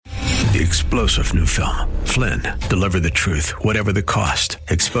The explosive new film, Flynn, deliver the truth, whatever the cost,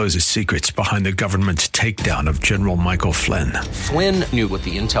 exposes secrets behind the government's takedown of General Michael Flynn. Flynn knew what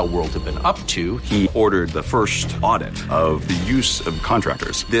the intel world had been up to. He ordered the first audit of the use of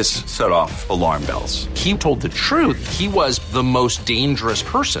contractors. This set off alarm bells. He told the truth. He was the most dangerous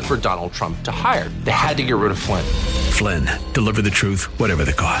person for Donald Trump to hire. They had to get rid of Flynn. Flynn, deliver the truth, whatever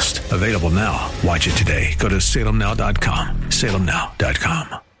the cost. Available now. Watch it today. Go to salemnow.com.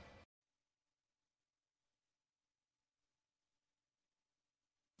 salemnow.com.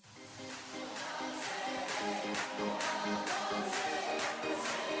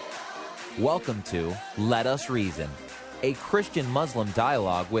 Welcome to Let Us Reason, a Christian-Muslim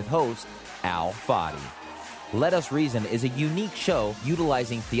dialogue with host Al Fadi. Let Us Reason is a unique show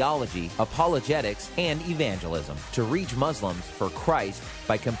utilizing theology, apologetics, and evangelism to reach Muslims for Christ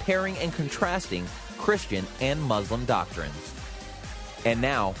by comparing and contrasting Christian and Muslim doctrines. And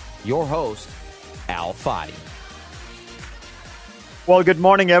now, your host, Al Fadi. Well, good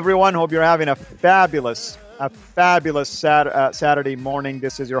morning, everyone. Hope you're having a fabulous Saturday morning.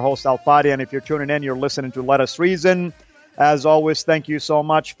 This is your host, Al Fadi, and if you're tuning in, you're listening to Let Us Reason. As always, thank you so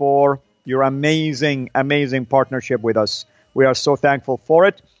much for your amazing partnership with us. We are so thankful for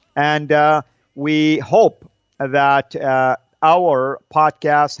it, and we hope that our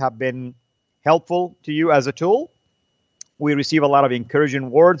podcasts have been helpful to you as a tool. We receive a lot of encouraging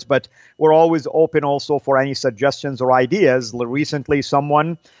words, but we're always open also for any suggestions or ideas. Recently,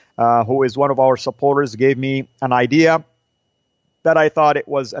 someone who is one of our supporters gave me an idea that I thought it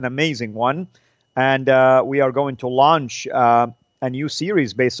was an amazing one. And we are going to launch a new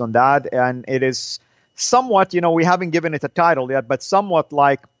series based on that. And it is somewhat, we haven't given it a title yet, but somewhat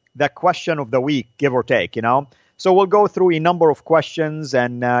like the question of the week, give or take, So we'll go through a number of questions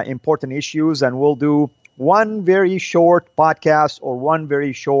and important issues, and we'll do one very short podcast or one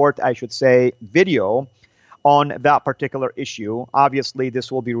very short, I should say, video on that particular issue. Obviously,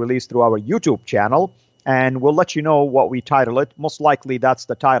 this will be released through our YouTube channel, and we'll let you know what we title it. Most likely, that's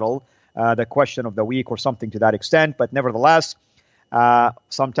the title, the question of the week or something to that extent. But nevertheless,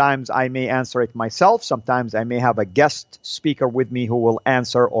 sometimes I may answer it myself. Sometimes I may have a guest speaker with me who will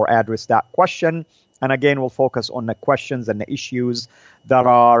answer or address that question. And again, we'll focus on the questions and the issues that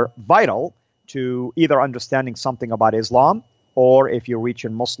are vital to either understanding something about Islam, or if you're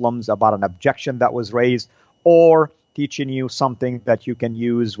reaching Muslims about an objection that was raised, or teaching you something that you can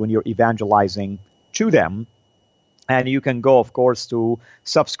use when you're evangelizing to them. And you can go, of course, to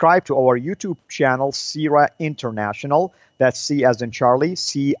subscribe to our YouTube channel, CIRA International. That's C as in Charlie,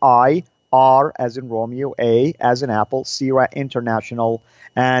 C-I-R as in Romeo, A as in Apple, CIRA International.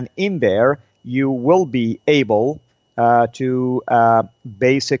 And in there, you will be able to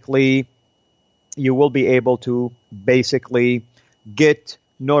basically get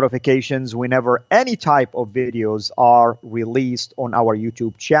notifications whenever any type of videos are released on our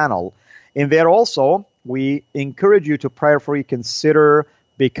YouTube channel. In there also, we encourage you to prayerfully consider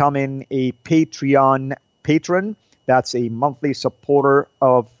becoming a Patreon patron. That's a monthly supporter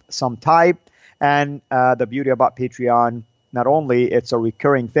of some type. And the beauty about Patreon, not only it's a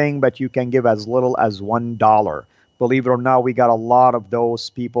recurring thing, but you can give as little as $1. Believe it or not, we got a lot of those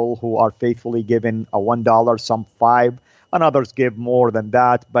people who are faithfully giving a $1, some $5, and others give more than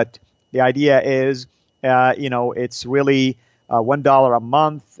that. But the idea is, it's really $1 a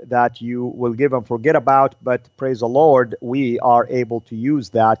month that you will give and forget about. But praise the Lord, we are able to use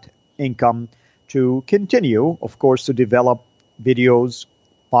that income to continue, of course, to develop videos,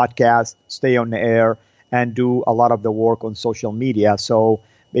 podcasts, stay on the air, and do a lot of the work on social media. So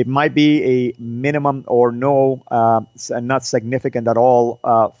it might be a minimum or no, not significant at all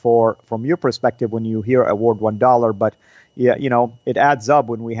from your perspective when you hear a word $1, but yeah, it adds up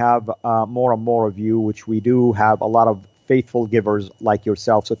when we have more and more of you, which we do have a lot of faithful givers like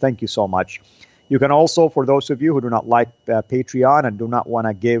yourself. So thank you so much. You can also, for those of you who do not like Patreon and do not want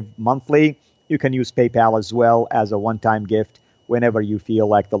to give monthly, you can use PayPal as well as a one-time gift whenever you feel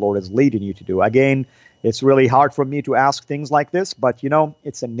like the Lord is leading you to do. Again, it's really hard for me to ask things like this, but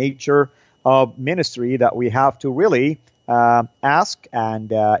it's a nature of ministry that we have to really ask,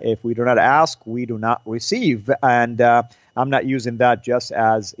 and if we do not ask, we do not receive. And I'm not using that just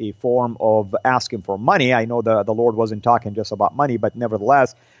as a form of asking for money. I know the Lord wasn't talking just about money, but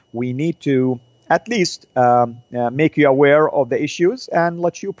nevertheless, we need to at least make you aware of the issues and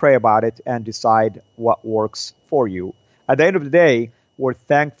let you pray about it and decide what works for you. At the end of the day, we're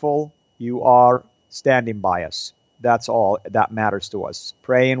thankful you are standing by us. That's all that matters to us.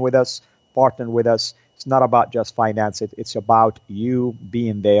 Praying with us, partnering with us. It's not about just finance. It's about you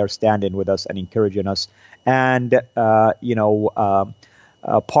being there, standing with us and encouraging us. And,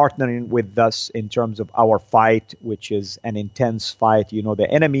 partnering with us in terms of our fight, which is an intense fight. You know, the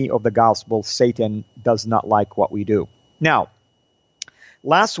enemy of the gospel, Satan, does not like what we do. Now,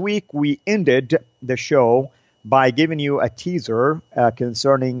 last week we ended the show by giving you a teaser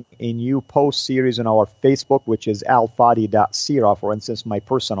concerning a new post series on our Facebook, which is alfadi.sira, for instance, my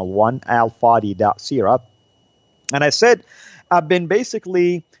personal one, alfadi.sira. And I said I've been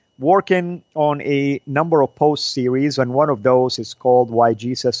basically working on a number of post series, and one of those is called Why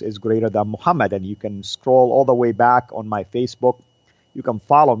Jesus is Greater Than Muhammad. And you can scroll all the way back on my Facebook. You can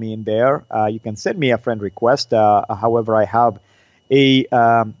follow me in there. You can send me a friend request. However, I have a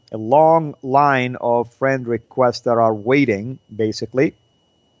long line of friend requests that are waiting, basically,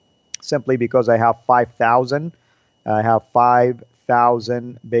 simply because I have 5,000. I have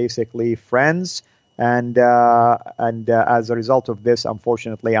 5,000 basically friends, and as a result of this,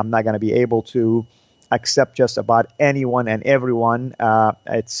 unfortunately, I'm not going to be able to accept just about anyone and everyone.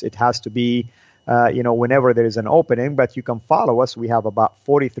 It has to be, whenever there is an opening. But you can follow us. We have about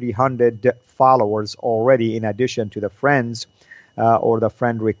 4,300 followers already, in addition to the friends. Or the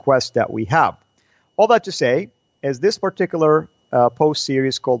friend request that we have. All that to say is this particular post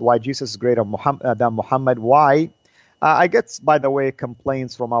series called Why Jesus is Greater Than Muhammad. Why? I get, by the way,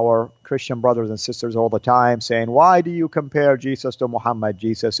 complaints from our Christian brothers and sisters all the time saying, why do you compare Jesus to Muhammad?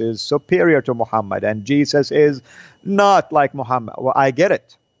 Jesus is superior to Muhammad and Jesus is not like Muhammad. Well, I get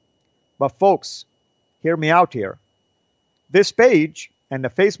it. But folks, hear me out here. This page and the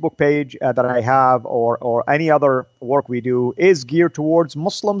Facebook page that I have or any other work we do is geared towards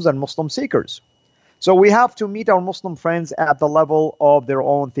Muslims and Muslim seekers. So we have to meet our Muslim friends at the level of their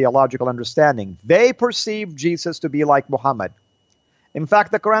own theological understanding. They perceive Jesus to be like Muhammad. In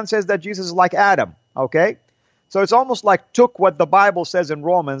fact, the Quran says that Jesus is like Adam, okay? So it's almost like took what the Bible says in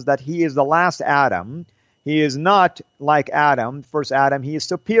Romans, that he is the last Adam. He is not like Adam, first Adam. He is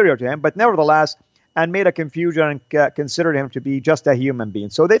superior to him, but nevertheless, and made a confusion and considered him to be just a human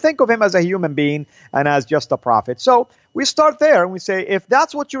being. So they think of him as a human being and as just a prophet. So we start there and we say, if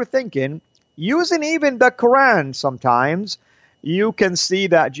that's what you're thinking, using even the Quran sometimes, you can see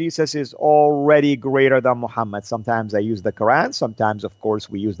that Jesus is already greater than Muhammad. Sometimes I use the Quran. Sometimes, of course,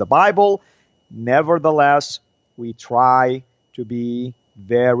 we use the Bible. Nevertheless, we try to be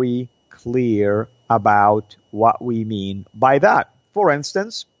very clear about what we mean by that. For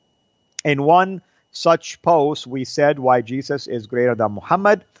instance, in one such post, we said why Jesus is greater than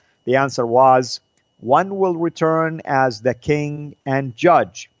Muhammad. The answer was, one will return as the king and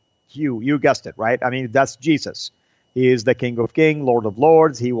judge. You guessed it, right? I mean, that's Jesus. He is the King of Kings, Lord of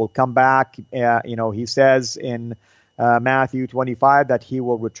Lords. He will come back. He says in Matthew 25 that he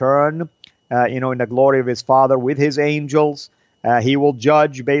will return, in the glory of his Father with his angels. He will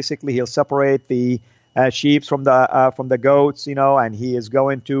judge. Basically, he'll separate the sheep from the goats, and he is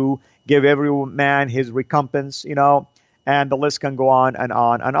going to give every man his recompense, and the list can go on and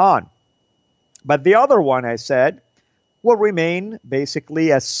on and on. But the other one, I said, will remain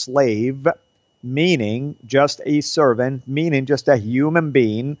basically a slave, meaning just a servant, meaning just a human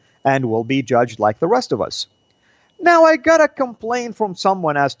being, and will be judged like the rest of us. Now, I got a complaint from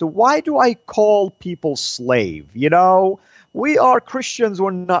someone as to why do I call people slave? We are Christians,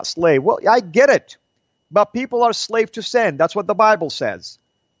 we're not slave. Well, I get it, but people are slave to sin. That's what the Bible says.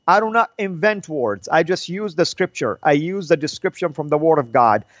 I do not invent words. I just use the scripture. I use the description from the Word of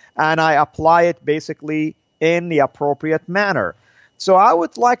God, and I apply it basically in the appropriate manner. So I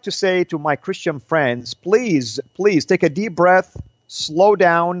would like to say to my Christian friends, please take a deep breath, slow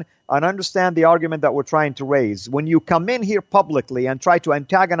down, and understand the argument that we're trying to raise. When you come in here publicly and try to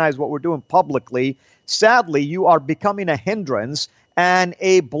antagonize what we're doing publicly, sadly, you are becoming a hindrance and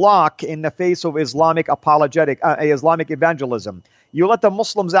a block in the face of Islamic Islamic evangelism. You let the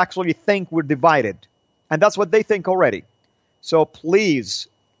Muslims actually think we're divided, and that's what they think already. So please,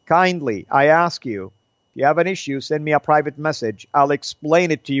 kindly, I ask you, if you have an issue, send me a private message. I'll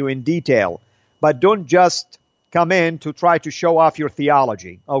explain it to you in detail. But don't just come in to try to show off your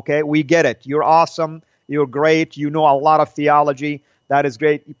theology, okay? We get it. You're awesome. You're great. You know a lot of theology. That is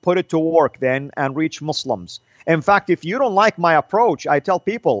great. You put it to work then and reach Muslims. In fact, if you don't like my approach, I tell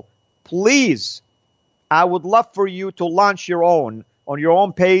people, please, I would love for you to launch your own on your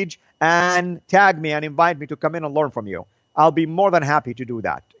own page and tag me and invite me to come in and learn from you. I'll be more than happy to do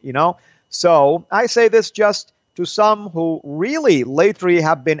that, So I say this just to some who really lately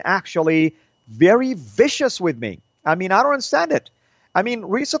have been actually very vicious with me. I mean, I don't understand it. I mean,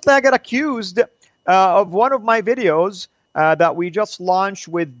 recently I got accused of one of my videos that we just launched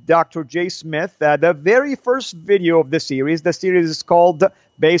with Dr. Jay Smith. The very first video of the series is called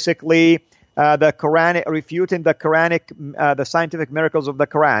basically the Quran, refuting the scientific miracles of the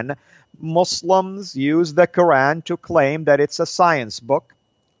Quran. Muslims use the Quran to claim that it's a science book,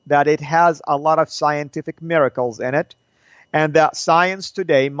 that it has a lot of scientific miracles in it, and that science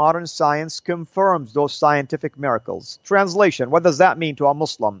today, modern science, confirms those scientific miracles. Translation, what does that mean to a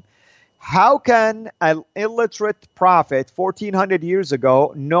Muslim? How can an illiterate prophet 1400 years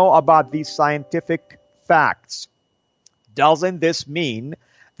ago know about these scientific facts? Doesn't this mean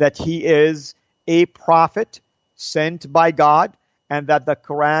that he is a prophet sent by God, and that the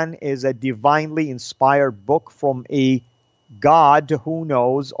Quran is a divinely inspired book from a God who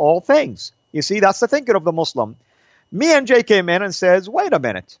knows all things? You see, that's the thinking of the Muslim. Me and Jay came in and says, wait a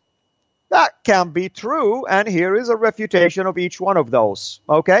minute, that can't be true, and here is a refutation of each one of those.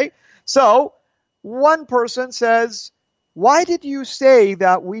 Okay? So, one person says, why did you say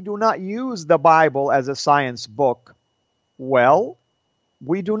that we do not use the Bible as a science book? Well,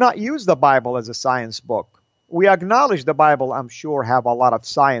 we do not use the Bible as a science book. We acknowledge the Bible, I'm sure, have a lot of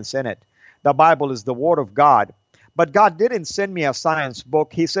science in it. The Bible is the Word of God. But God didn't send me a science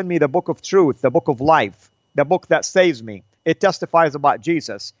book. He sent me the book of truth, the book of life, the book that saves me. It testifies about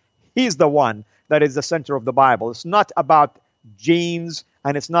Jesus. He's the one that is the center of the Bible. It's not about genes,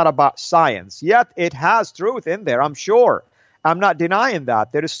 and it's not about science. Yet it has truth in there, I'm sure. I'm not denying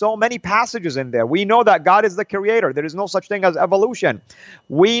that. There is so many passages in there. We know that God is the creator. There is no such thing as evolution.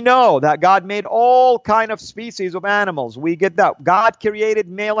 We know that God made all kind of species of animals. We get that. God created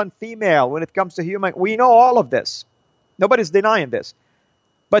male and female when it comes to human. We know all of this. Nobody's denying this.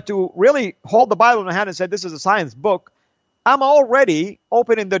 But to really hold the Bible in my hand and say this is a science book, I'm already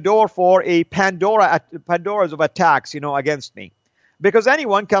opening the door for a Pandora's of attacks, against me. Because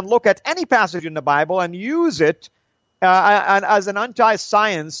anyone can look at any passage in the Bible and use it as an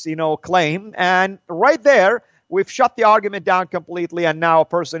anti-science, claim. And right there, we've shut the argument down completely, and now a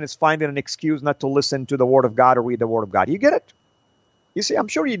person is finding an excuse not to listen to the Word of God or read the Word of God. You get it? You see, I'm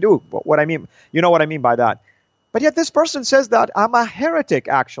sure you do. But what I mean, you know what I mean by that. But yet this person says that I'm a heretic,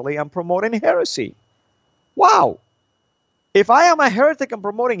 actually. I'm promoting heresy. Wow. If I am a heretic and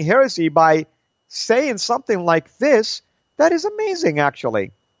promoting heresy by saying something like this, that is amazing,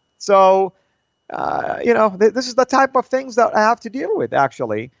 actually. So, this is the type of things that I have to deal with,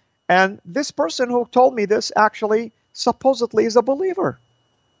 actually. And this person who told me this actually supposedly is a believer.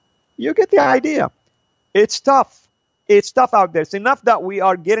 You get the idea. It's tough. It's tough out there. It's enough that we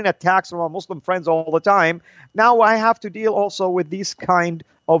are getting attacks from our Muslim friends all the time. Now I have to deal also with these kind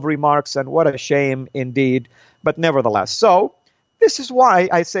of remarks, and what a shame indeed. But nevertheless, so this is why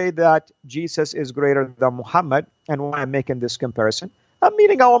I say that Jesus is greater than Muhammad, and why I'm making this comparison. I'm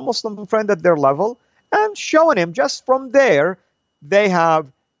meeting our Muslim friend at their level and showing him just from there they have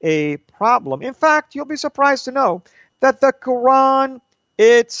a problem. In fact, you'll be surprised to know that the Quran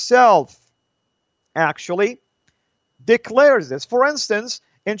itself actually declares this. For instance,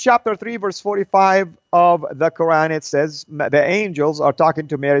 in chapter 3, verse 45 of the Quran, it says, the angels are talking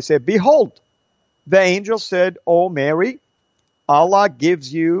to Mary, say, behold, the angel said, O Mary, Allah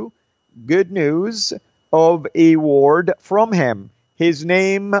gives you good news of a word from him. His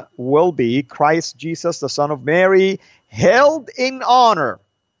name will be Christ Jesus, the Son of Mary, held in honor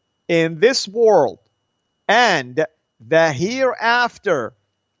in this world and the hereafter,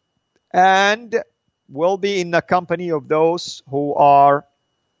 and will be in the company of those who are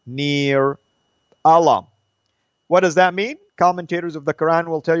near Allah. What does that mean? Commentators of the Quran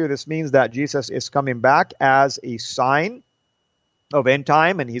will tell you this means that Jesus is coming back as a sign of end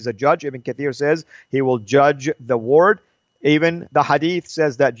time, and he's a judge. Ibn Kathir says he will judge the world. Even the hadith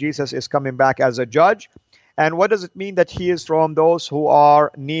says that Jesus is coming back as a judge. And what does it mean that he is from those who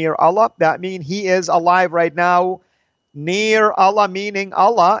are near Allah? That means he is alive right now, near Allah, meaning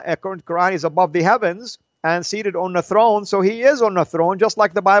Allah, according to the Quran, is above the heavens and seated on the throne. So he is on the throne, just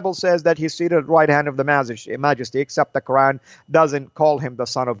like the Bible says that he's seated at the right hand of the majesty, except the Quran doesn't call him the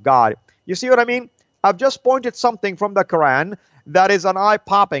Son of God. You see what I mean? I've just pointed something from the Quran that is an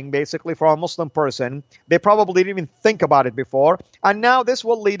eye-popping, basically, for a Muslim person. They probably didn't even think about it before. And now this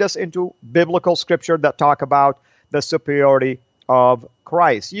will lead us into biblical scripture that talk about the superiority of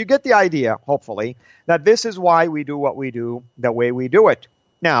Christ. You get the idea, hopefully, that this is why we do what we do the way we do it.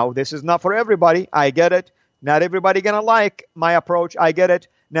 Now, this is not for everybody. I get it. Not everybody going to like my approach. I get it.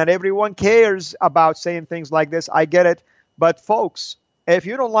 Not everyone cares about saying things like this. I get it. But folks, if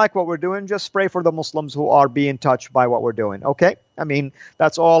you don't like what we're doing, just pray for the Muslims who are being touched by what we're doing, okay? I mean,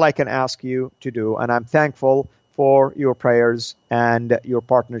 that's all I can ask you to do, and I'm thankful for your prayers and your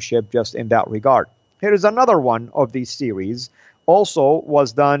partnership just in that regard. Here is another one of these series, also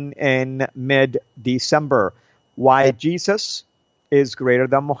was done in mid-December. Why Jesus is greater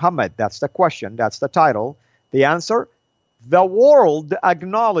than Muhammad? That's the question. That's the title. The answer, the world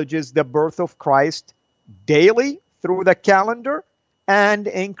acknowledges the birth of Christ daily through the calendar and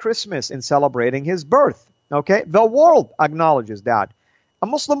in Christmas in celebrating his birth. Okay? The world acknowledges that. A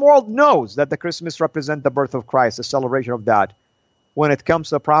Muslim world knows that the Christmas represents the birth of Christ, the celebration of that. When it comes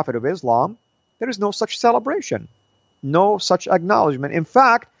to the Prophet of Islam, there is no such celebration, no such acknowledgement. In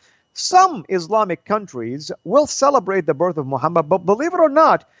fact, some Islamic countries will celebrate the birth of Muhammad, but believe it or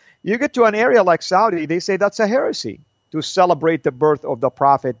not, you get to an area like Saudi, they say that's a heresy to celebrate the birth of the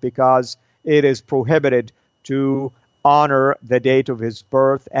Prophet because it is prohibited to honor the date of his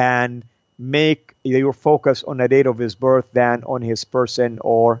birth and make your focus on the date of his birth than on his person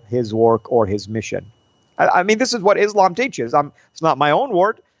or his work or his mission. I mean, this is what Islam teaches. It's not my own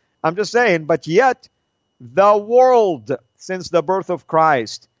word. I'm just saying, but yet the world, since the birth of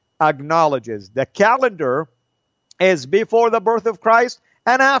Christ, acknowledges the calendar is before the birth of Christ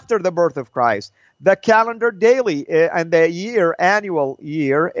and after the birth of Christ. The calendar daily and the annual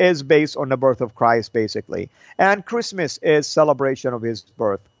year is based on the birth of Christ, basically. And Christmas is celebration of his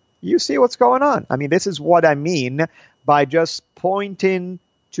birth. You see what's going on. I mean, this is what I mean by just pointing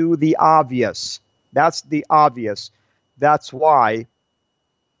to the obvious. That's the obvious. That's why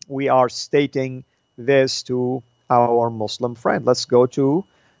we are stating this to our Muslim friend. Let's go to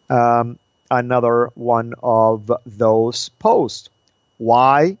another one of those posts.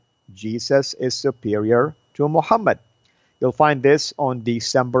 Why Jesus is superior to Muhammad. You'll find this on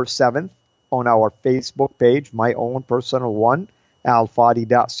December 7th on our Facebook page, my own personal one,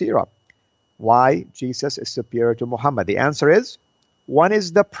 alfadi.sirah. Why Jesus is superior to Muhammad. The answer is, one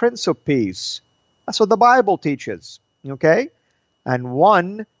is the Prince of Peace. That's what the Bible teaches. Okay? And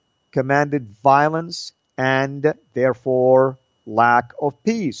one commanded violence and therefore lack of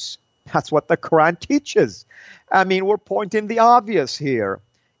peace. That's what the Quran teaches. I mean, we're pointing the obvious here.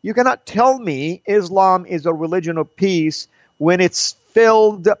 You cannot tell me Islam is a religion of peace when it's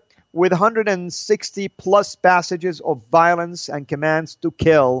filled with 160 plus passages of violence and commands to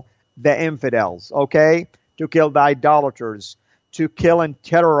kill the infidels, okay? To kill the idolaters, to kill and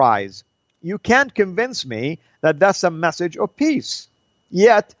terrorize. You can't convince me that that's a message of peace.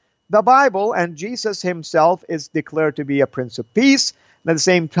 Yet, the Bible and Jesus himself is declared to be a Prince of Peace. And at the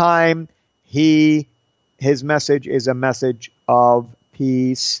same time, his message is a message of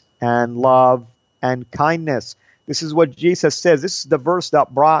peace and love and kindness. This is what Jesus says. This is the verse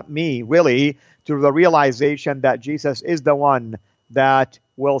that brought me really to the realization that Jesus is the one that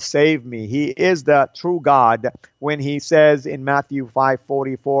will save me. He is the true God when he says in Matthew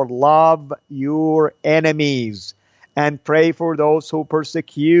 5:44, love your enemies and pray for those who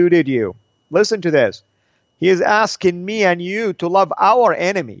persecuted you. Listen to this. He is asking me and you to love our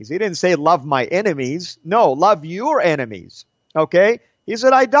enemies. He didn't say love my enemies. No, love your enemies. Okay? He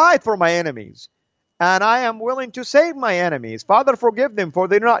said, I died for my enemies, and I am willing to save my enemies. Father, forgive them, for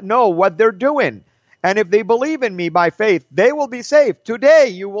they do not know what they're doing. And if they believe in me by faith, they will be saved. Today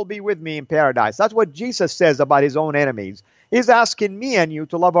you will be with me in paradise. That's what Jesus says about his own enemies. He's asking me and you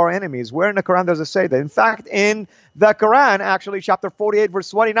to love our enemies. Where in the Quran does it say that? In fact, in the Quran, actually, chapter 48, verse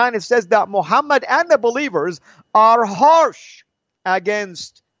 29, it says that Muhammad and the believers are harsh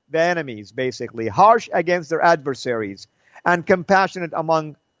against the enemies, basically. Harsh against their adversaries and compassionate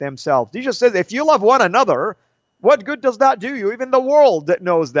among themselves. Jesus says, if you love one another, what good does that do you? Even the world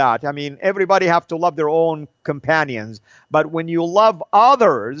knows that. I mean, everybody have to love their own companions. But when you love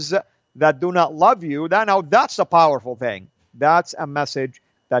others that do not love you, now that's a powerful thing. That's a message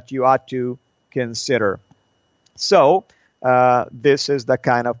that you ought to consider. So, this is the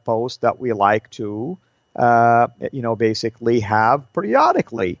kind of post that we like to, basically have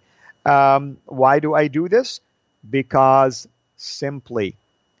periodically. Why do I do this? Because simply,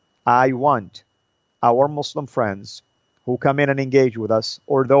 I want our Muslim friends who come in and engage with us,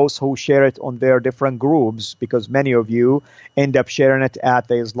 or those who share it on their different groups, because many of you end up sharing it at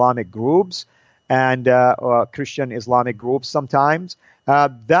the Islamic groups and Christian Islamic groups sometimes,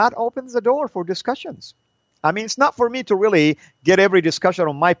 that opens the door for discussions. I mean, it's not for me to really get every discussion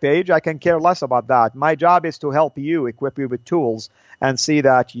on my page. I can care less about that. My job is to help you, equip you with tools, and see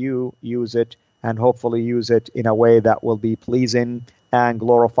that you use it and hopefully use it in a way that will be pleasing and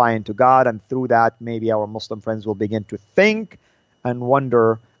glorifying to God. And through that, maybe our Muslim friends will begin to think and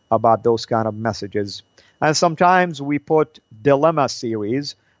wonder about those kind of messages. And sometimes we put dilemma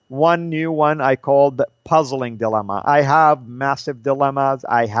series. One new one I called Puzzling Dilemma. I have massive dilemmas.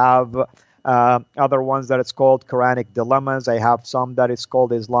 I have other ones that it's called Quranic Dilemmas. I have some that is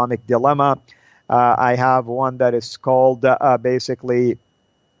called Islamic Dilemma. I have one that is called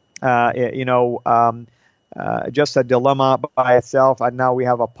just a dilemma by itself, and now we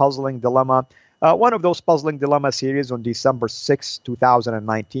have a puzzling dilemma. One of those puzzling dilemma series on December 6,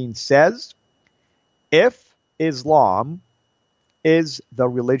 2019 says, if Islam is the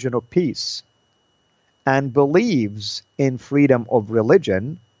religion of peace and believes in freedom of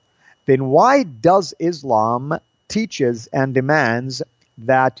religion, then why does Islam teaches and demands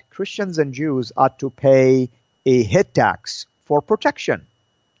that Christians and Jews ought to pay a head tax for protection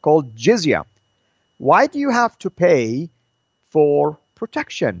called jizya? Why do you have to pay for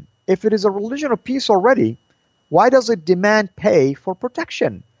protection? If it is a religion of peace already, why does it demand pay for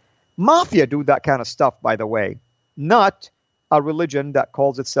protection? Mafia do that kind of stuff, by the way, not a religion that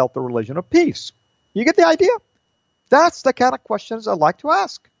calls itself the religion of peace. You get the idea? That's the kind of questions I like to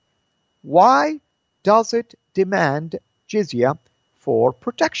ask. Why does it demand jizya for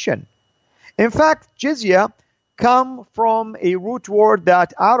protection? In fact, jizya come from a root word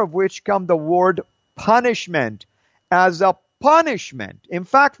that out of which come the word punishment, as a punishment. In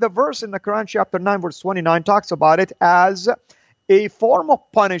fact, the verse in the Quran, chapter 9, verse 29, talks about it as a form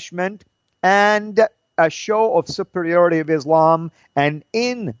of punishment and a show of superiority of Islam and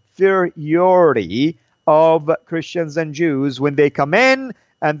inferiority of Christians and Jews when they come in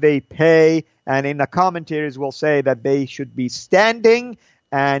and they pay. And in the commentaries will say that they should be standing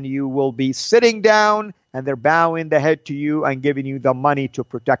and you will be sitting down and they're bowing the head to you and giving you the money to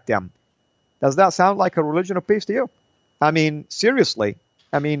protect them. Does that sound like a religion of peace to you? I mean, seriously.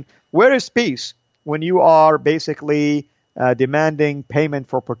 I mean, where is peace when you are basically demanding payment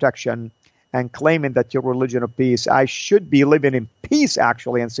for protection and claiming that you're a religion of peace? I should be living in peace,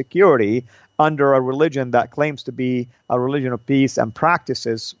 actually, and security under a religion that claims to be a religion of peace and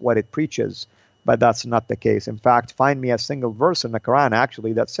practices what it preaches. But that's not the case. In fact, find me a single verse in the Quran,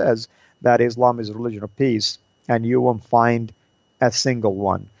 actually, that says that Islam is a religion of peace, and you won't find a single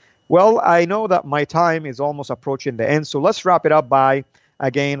one. Well, I know that my time is almost approaching the end, so let's wrap it up by,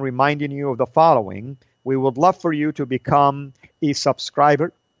 again, reminding you of the following. We would love for you to become a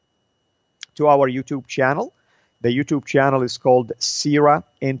subscriber to our YouTube channel. The YouTube channel is called CIRA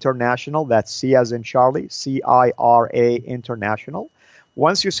International. That's C as in Charlie, C-I-R-A International.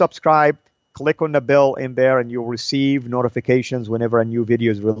 Once you subscribe, click on the bell in there and you'll receive notifications whenever a new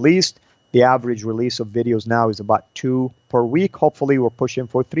video is released. The average release of videos now is about 2 per week. Hopefully, we're pushing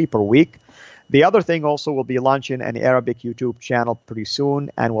for 3 per week. The other thing also, we'll be launching an Arabic YouTube channel pretty soon,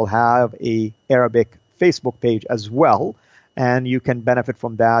 and we'll have a Arabic Facebook page as well. And you can benefit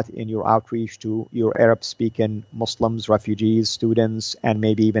from that in your outreach to your Arab-speaking Muslims, refugees, students, and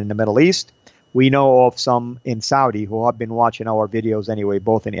maybe even in the Middle East. We know of some in Saudi who have been watching our videos anyway,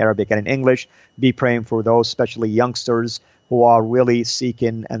 both in Arabic and in English. Be praying for those, especially youngsters who are really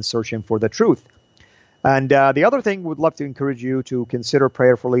seeking and searching for the truth. And the other thing we'd love to encourage you to consider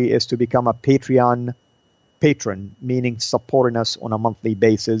prayerfully is to become a Patreon patron, meaning supporting us on a monthly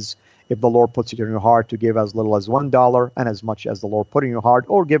basis. If the Lord puts it in your heart to give as little as $1 and as much as the Lord put in your heart,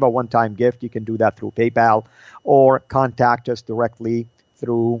 or give a one-time gift, you can do that through PayPal, or contact us directly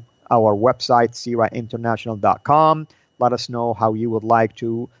through our website, CIRAinternational.com. Let us know how you would like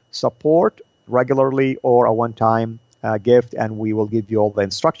to support regularly or a one-time gift, and we will give you all the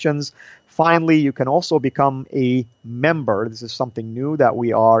instructions. Finally, you can also become a member. This is something new that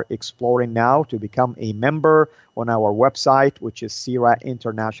we are exploring now, to become a member on our website, which is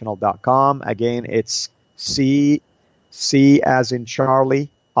CIRAinternational.com. Again, it's C as in Charlie,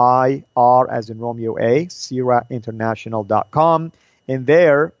 I-R as in Romeo A, CIRAinternational.com. In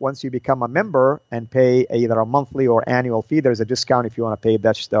there, once you become a member and pay either a monthly or annual fee, there's a discount if you want to pay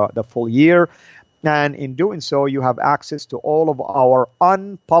that's the full year. And in doing so, you have access to all of our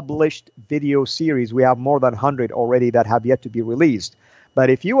unpublished video series. We have more than 100 already that have yet to be released.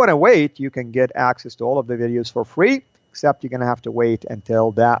 But if you want to wait, you can get access to all of the videos for free, except you're going to have to wait until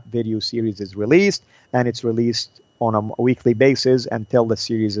that video series is released, and it's released on a weekly basis until the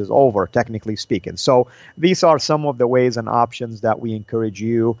series is over, technically speaking. So these are some of the ways and options that we encourage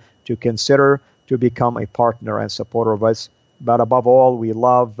you to consider to become a partner and supporter of us. But above all, we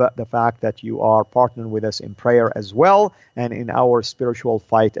love the fact that you are partnering with us in prayer as well, and in our spiritual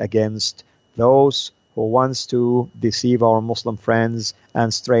fight against those who wants to deceive our Muslim friends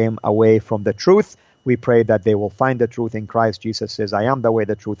and stray them away from the truth. We pray that they will find the truth in Christ. Jesus says, I am the way,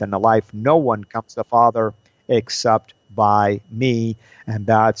 the truth, and the life. No one comes to the Father except by me. And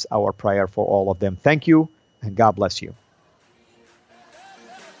that's our prayer for all of them. Thank you, and God bless you.